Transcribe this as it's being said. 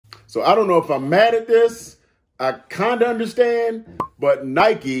So I don't know if I'm mad at this. I kind of understand, but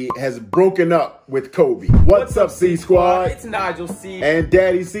Nike has broken up with Kobe. What's up, C Squad? It's Nigel Seed. And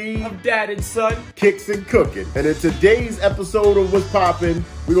Daddy Seed. I'm Dad and Son. Kicks and cooking. And in today's episode of What's Poppin',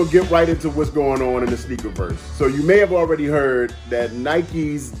 we're going to get right into what's going on in the sneakerverse. So you may have already heard that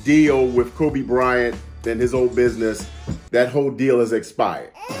Nike's deal with Kobe Bryant and his old business, that whole deal has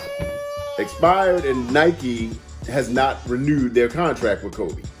expired. And Nike has not renewed their contract with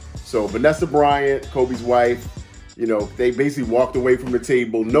Kobe. So Vanessa Bryant, Kobe's wife, you know, they basically walked away from the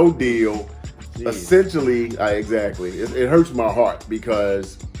table, no deal. Jeez. Essentially, exactly. It hurts my heart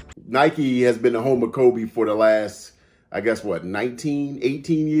because Nike has been the home of Kobe for the last, I guess, what, 19,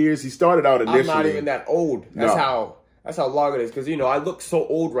 18 years? He started out initially. I'm not even that old. That's how long it is. Because, you know, I look so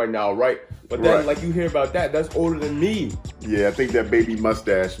old right now, right? But then, like, you hear about that, that's older than me. Yeah, I think that baby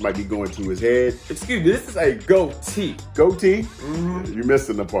mustache might be going to his head. Excuse me, this is a goatee. Goatee? Mm-hmm. You're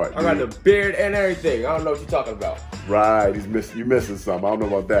missing the part. I got the beard and everything. I don't know what you're talking about. Right, you're missing something. I don't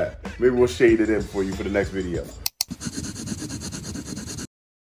know about that. Maybe we'll shade it in for you for the next video.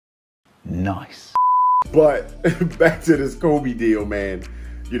 Nice. But back to this Kobe deal, man.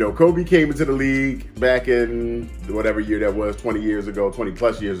 You know, Kobe came into the league back in whatever year that was, 20 years ago, 20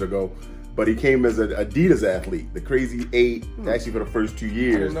 plus years ago. But he came as an Adidas athlete, the Crazy 8, actually for the first 2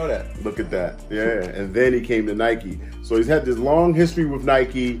 years. I didn't know that. Look at that. Yeah, and then he came to Nike. So he's had this long history with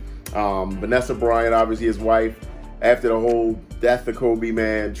Nike. Vanessa Bryant, obviously his wife, after the whole death of Kobe,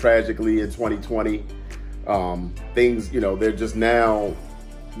 man, tragically in 2020, things, you know, they're just now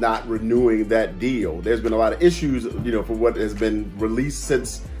not renewing that deal. There's been a lot of issues, you know, for what has been released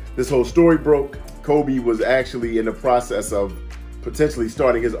since this whole story broke. Kobe was actually in the process of potentially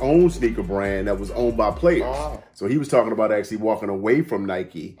starting his own sneaker brand that was owned by players. Oh. So he was talking about actually walking away from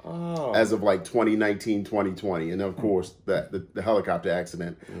Nike as of like 2019, 2020. And of course, the helicopter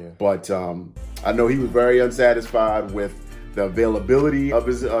accident. Yeah. But I know he was very unsatisfied with the availability of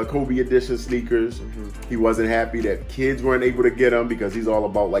his Kobe edition sneakers. He wasn't happy that kids weren't able to get them because he's all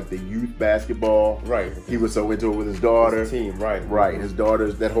about like the youth basketball. Right. He was so into it with his daughter. His team, right. Right. His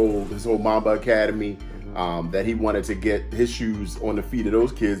daughter's, his whole Mamba Academy, that he wanted to get his shoes on the feet of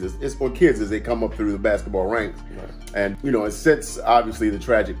those kids. It's for kids as they come up through the basketball ranks. Right. And, you know, and since obviously the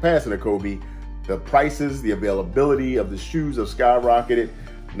tragic passing of Kobe, the prices, the availability of the shoes have skyrocketed.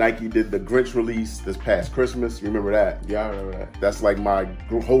 Nike did the Grinch release this past Christmas. You remember that? Yeah, I remember that. That's like my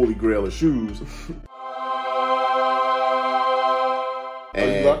holy grail of shoes.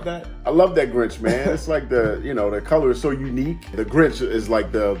 And you love that? I love that Grinch, man. It's like the color is so unique. The Grinch is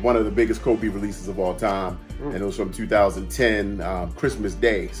like one of the biggest Kobe releases of all time. And it was from 2010, Christmas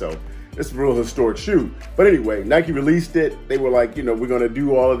Day. So it's a real historic shoe. But anyway, Nike released it. They were like, you know, we're going to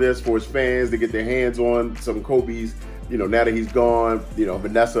do all of this for his fans to get their hands on some Kobe's. You know, now that he's gone, you know,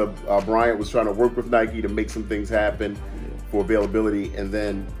 Vanessa Bryant was trying to work with Nike to make some things happen for availability. And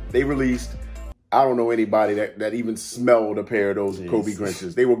then they released, I don't know anybody that even smelled a pair of those Kobe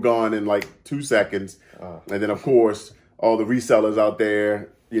Grinches. They were gone in like 2 seconds. And then, of course, all the resellers out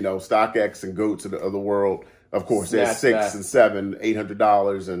there, you know, StockX and GOATs of the world, of course, they're $600 and $700,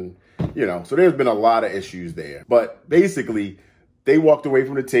 $800. And, you know, so there's been a lot of issues there. But basically, they walked away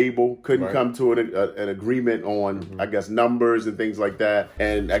from the table, couldn't come to an agreement on, I guess, numbers and things like that.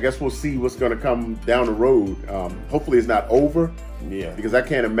 And I guess we'll see what's going to come down the road. Hopefully it's not over. Yeah. Because I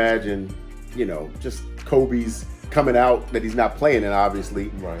can't imagine, you know, just Kobe's coming out that he's not playing in, obviously.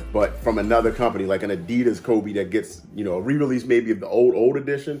 Right. But from another company, like an Adidas Kobe that gets, you know, a re-release maybe of the old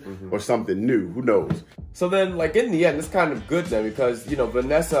edition or something new. Who knows? So then, like, in the end, it's kind of good then because, you know,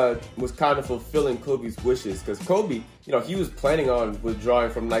 Vanessa was kind of fulfilling Kobe's wishes because Kobe, you know, he was planning on withdrawing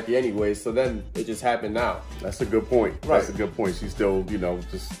from Nike anyway, so then it just happened now. That's a good point. Right. That's a good point. She's still, you know,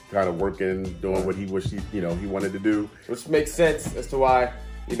 just kind of working, doing what he wished he wanted to do. Which makes sense as to why,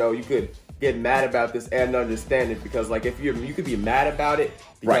 you know, you could get mad about this and understand it because, like, if you could be mad about it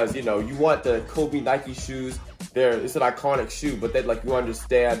because, you know, you want the Kobe Nike shoes. It's an iconic shoe, but then, like, you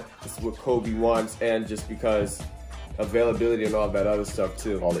understand this is what Kobe wants and just because availability and all that other stuff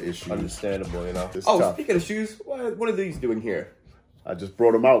too. All the issues. Understandable, you know. It's tough. Speaking of shoes, what are these doing here? I just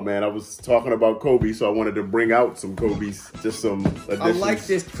brought them out, man. I was talking about Kobe, so I wanted to bring out some Kobe's, just some additions. I like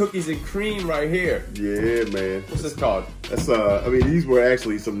this cookies and cream right here. Yeah, man. What's this called? That's I mean, these were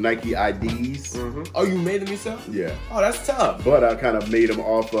actually some Nike IDs. Oh, you made them yourself? Yeah. Oh, that's tough. But I kind of made them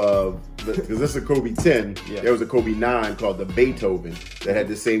off of, because this is a Kobe 10. Yeah. There was a Kobe 9 called the Beethoven that had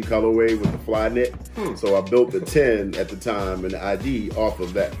the same colorway with the fly knit. So I built the 10 at the time and the ID off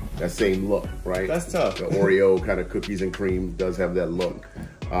of that same look, right? That's tough. The Oreo kind of cookies and cream does have that look.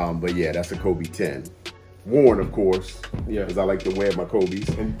 But yeah, that's a Kobe 10. worn, of course. Yeah. Because I like to wear my Kobe's.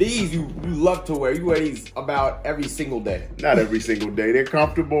 And these you love to wear. You wear these about every single day. Not every single day. They're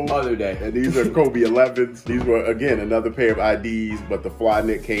comfortable. Other day. And these are Kobe 11s. These were, again, another pair of IDs, but the fly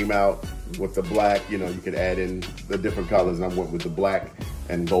knit came out with the black. You know, you could add in the different colors, and I went with the black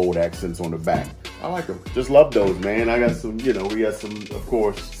and gold accents on the back. I like them. Just love those, man. I got some, you know, we got some, of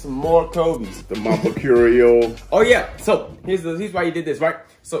course. Some more Kobe's. The Mamba Curio. Oh yeah, so here's why you did this, right?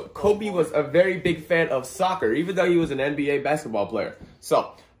 So Kobe was a very big fan of soccer, even though he was an NBA basketball player.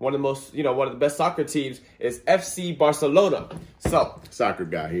 So one of the best soccer teams is FC Barcelona. So Soccer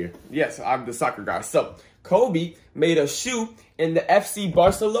guy here. yes, I'm the soccer guy. So Kobe made a shoe in the FC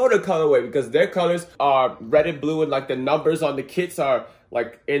Barcelona colorway because their colors are red and blue, and like the numbers on the kits are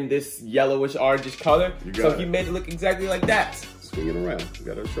like in this yellowish orangish color. So he made it look exactly like that. Swing it around. You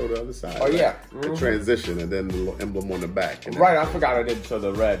gotta show the other side. Oh, right? yeah. The transition, and then the little emblem on the back. And Right, I forgot I didn't show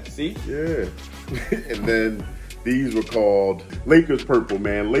the red. See? Yeah. And then these were called Lakers Purple,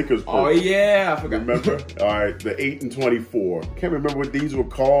 man. Lakers Purple. Oh, yeah, I forgot. Remember? All right, the 8 and 24. Can't remember what these were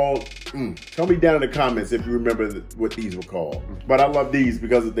called. Tell me down in the comments if you remember what these were called. But I love these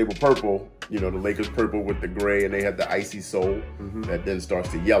because they were purple. You know, the Lakers purple with the gray, and they had the icy sole that then starts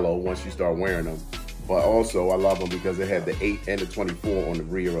to yellow once you start wearing them. But also, I love them because they had the 8 and the 24 on the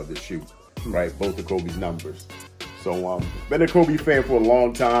rear of the shoe, right? Both of Kobe's numbers. So, been a Kobe fan for a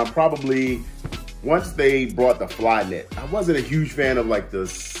long time. Probably once they brought the fly knit. I wasn't a huge fan of like the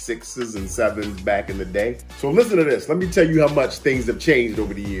 6s and 7s back in the day. So listen to this. Let me tell you how much things have changed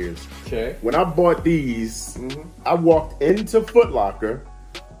over the years. Okay. When I bought these, I walked into Foot Locker.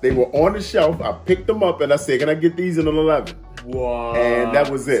 They were on the shelf. I picked them up and I said, can I get these in an 11? Wow. And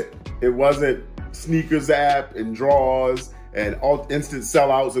that was it. It wasn't Sneakers app and draws and all instant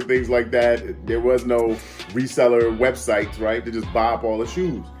sellouts and things like that. There was no reseller websites, right, to just buy up all the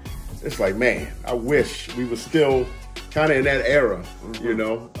shoes. It's like, man, I wish we were still kind of in that era, you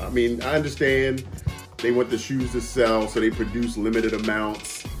know? I mean, I understand they want the shoes to sell, so they produce limited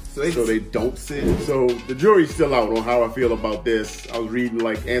amounts. So they don't sit. So the jury's still out on how I feel about this. I was reading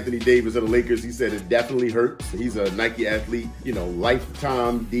like Anthony Davis of the Lakers. He said it definitely hurts. He's a Nike athlete. You know,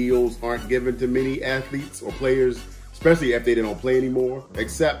 lifetime deals aren't given to many athletes or players, especially if they don't play anymore,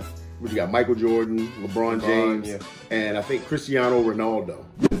 except you got Michael Jordan, LeBron James, and I think Cristiano Ronaldo.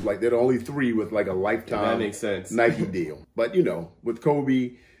 It's like they're the only three with like a lifetime that makes sense. Nike deal. But you know, with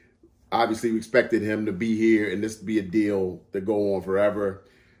Kobe, obviously we expected him to be here and this to be a deal to go on forever.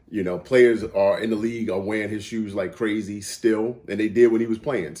 You know, players are in the league are wearing his shoes like crazy still, and they did when he was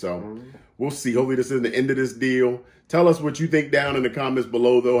playing. So we'll see. Hopefully this isn't the end of this deal. Tell us what you think down in the comments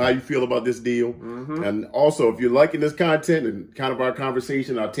below, though, how you feel about this deal. And also, if you're liking this content and kind of our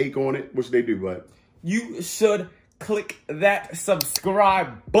conversation, our take on it, what should they do, bud? You should click that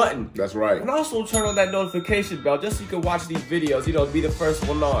subscribe button. That's right. And also turn on that notification bell just so you can watch these videos, you know, be the first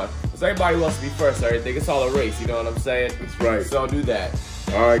one on. Because everybody wants to be first, everything. It's all a race, you know what I'm saying? That's right. So do that.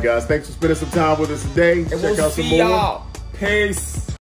 All right, guys. Thanks for spending some time with us today. And check out some more. Peace.